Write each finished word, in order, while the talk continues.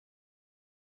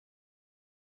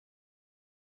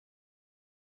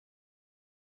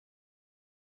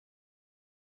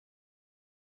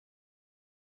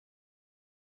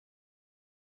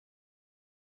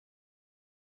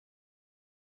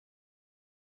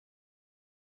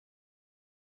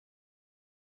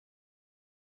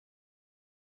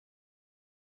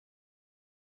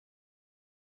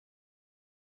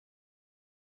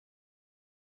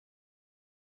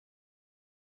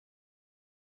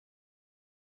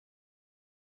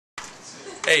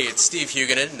Hey, it's Steve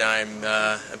Hugunin, and I'm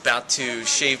about to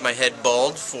shave my head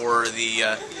bald for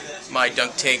the my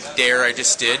dunk tank dare I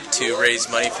just did to raise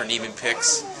money for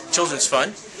Niemann-Pick's Children's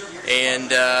Fund,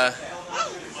 and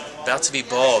about to be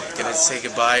bald. Gonna say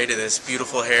goodbye to this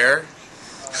beautiful hair.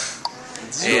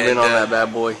 Zoom in on that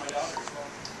bad boy.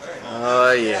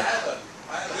 Oh yeah.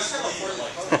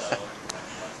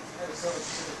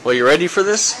 Well, you ready for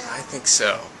this? I think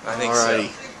so. I think Alrighty.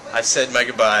 so. I've said my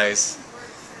goodbyes.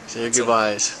 Say your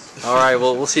goodbyes. All right.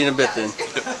 Well, we'll see you in a bit then. Alright.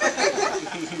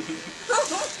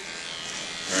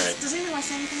 Does anyone want to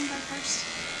say anything about first?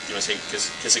 Do you want to say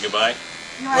kiss a goodbye?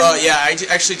 Well, yeah, I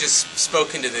actually just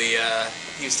spoke into the,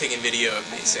 he was taking video of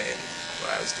me saying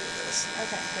what I was doing this.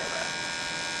 Okay, good.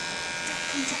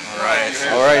 Alright.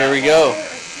 All right. Here we go.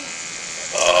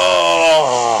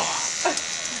 Oh.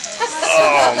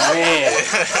 Oh man,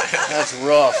 that's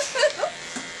rough.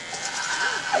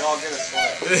 We all get a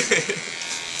sweat.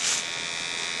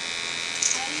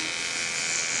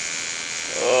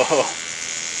 Oh.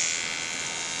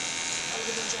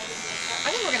 I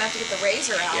think we're going to have to get the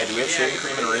razor out. Yeah, do we have shaving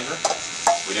cream and a razor?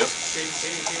 We do?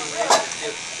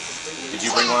 Did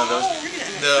you bring one of those?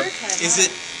 Is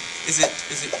it,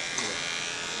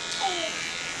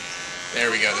 there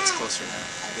we go, that's closer now.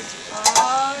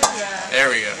 Oh, yeah. There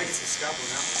we go.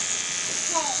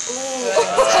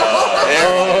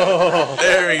 Oh.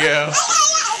 There we go.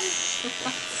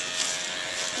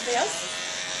 Anybody else?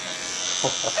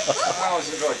 I always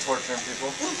enjoy torturing people.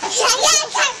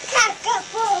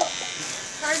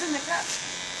 Cards in the cup.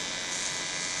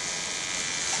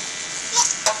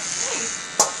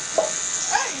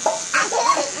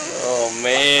 Oh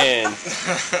man. Ooh,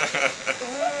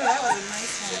 that was a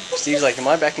nice one. Steve's like, am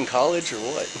I back in college or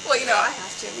what? Well, you know, I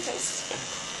have to because...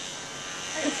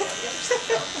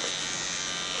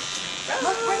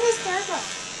 Look, where is Barbara?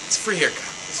 It's a free haircut.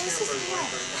 This is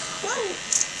Barbara.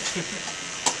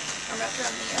 I'm about to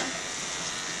run the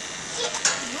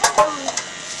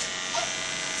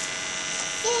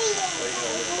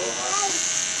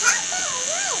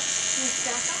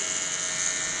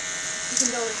You can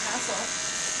build a castle.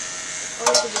 Or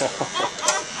we could just...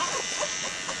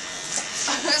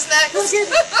 Who's next?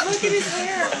 Look at his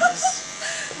hair.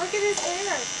 Look at his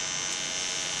hair.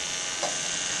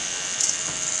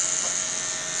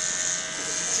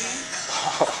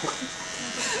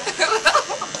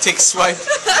 Take a swipe.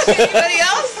 Anybody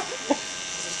else?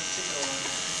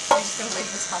 I'm just gonna leave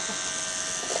this couple.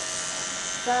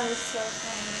 That is so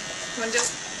funny. You wanna do it,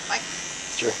 Mike?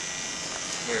 Sure.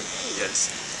 Here, yes.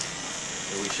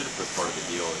 We should have put part of the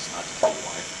deal is not to tell your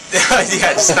wife.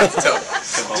 Yeah, just not to tell.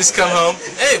 Just come home.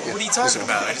 Hey, what are you talking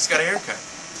about? I just got a haircut.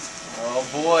 Oh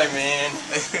boy, man.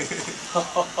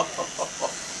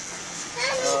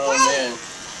 Oh man.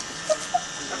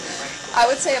 I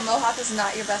would say a mohawk is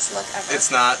not your best look ever. It's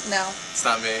not. No, It's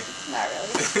not me. not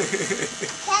really.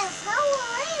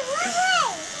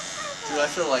 Dude, I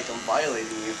feel like I'm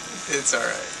violating you. It's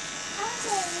alright.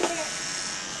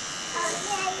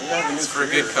 You have a new It's for a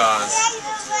career. good cause.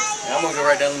 Yeah, I'm gonna go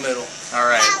right down the middle.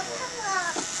 Alright.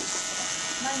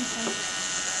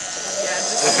 Yeah,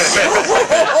 just...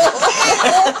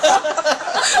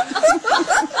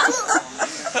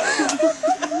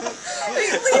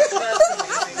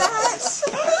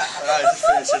 Alright, just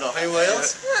finish it off. Anybody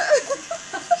else?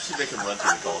 Should make him run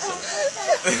through the call center.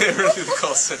 Run through the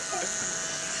call center.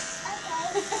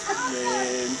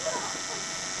 Man.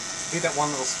 Leave that one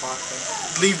little spot there.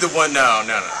 Leave the one. No.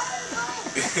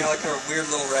 You know, like a weird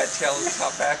little rat tail on the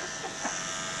top back.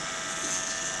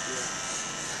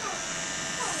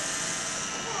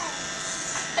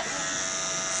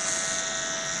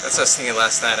 That's what I was thinking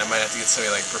last night. I might have to get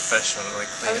somebody like professional to like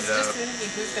I clean was it just up. thinking,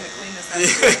 who's going to clean this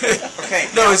up? Okay.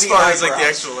 No, now as the far as like the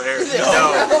eyebrows. actual hair.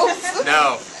 No.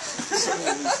 No.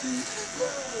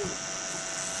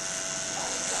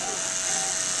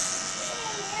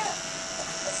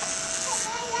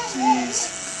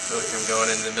 Jeez. I feel like I'm going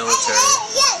into the military.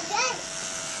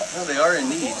 Well, they are in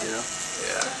need, you know.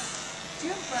 Yeah. Do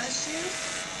you have brush shoes?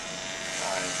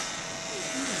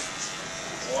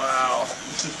 Wow.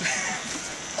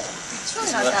 It's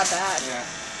really not that bad. Yeah.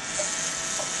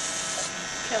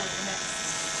 Kelly, you're next.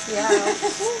 Yeah.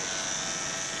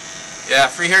 Yeah,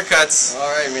 free haircuts.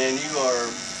 Alright, man, you are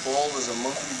bald as a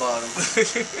monkey bottom.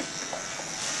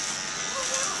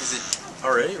 Is it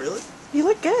already? Really? You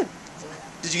look good.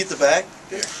 Did you get the bag?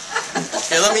 Here.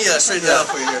 Here, let me straighten that out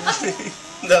for you here.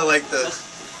 No, like the...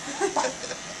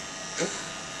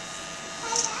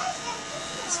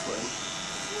 That's funny.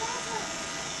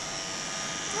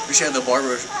 We should have the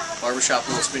barbershop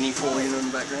little spinning pool, you know, in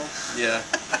the background. Yeah.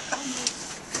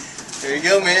 There you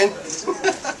go, man.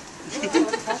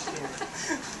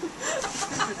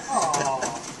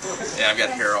 Yeah, I've got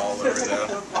hair all over though.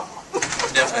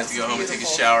 Definitely have to go home and take a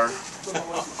shower.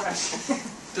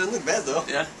 Doesn't look bad though.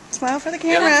 Yeah. Smile for the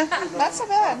camera. Not so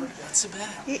bad. Not so bad.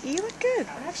 You look good. It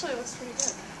actually looks pretty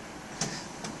good.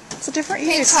 It's a different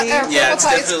year, Pink Steve. Yeah, it's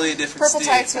tights. definitely a different Purple Steve.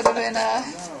 tights would have been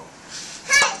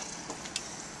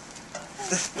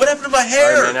What happened to my All right,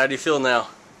 hair? man, how do you feel now?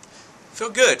 Feel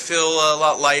good. Feel a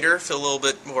lot lighter. Feel a little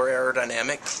bit more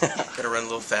aerodynamic. Gotta run a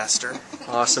little faster.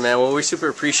 Awesome, man. Well, we super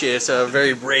appreciate it. It's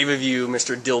very brave of you,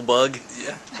 Mr. Dillbug.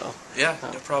 Yeah. Yeah,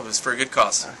 no problem. It's for a good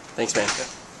cause. Thanks, man.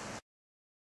 Okay.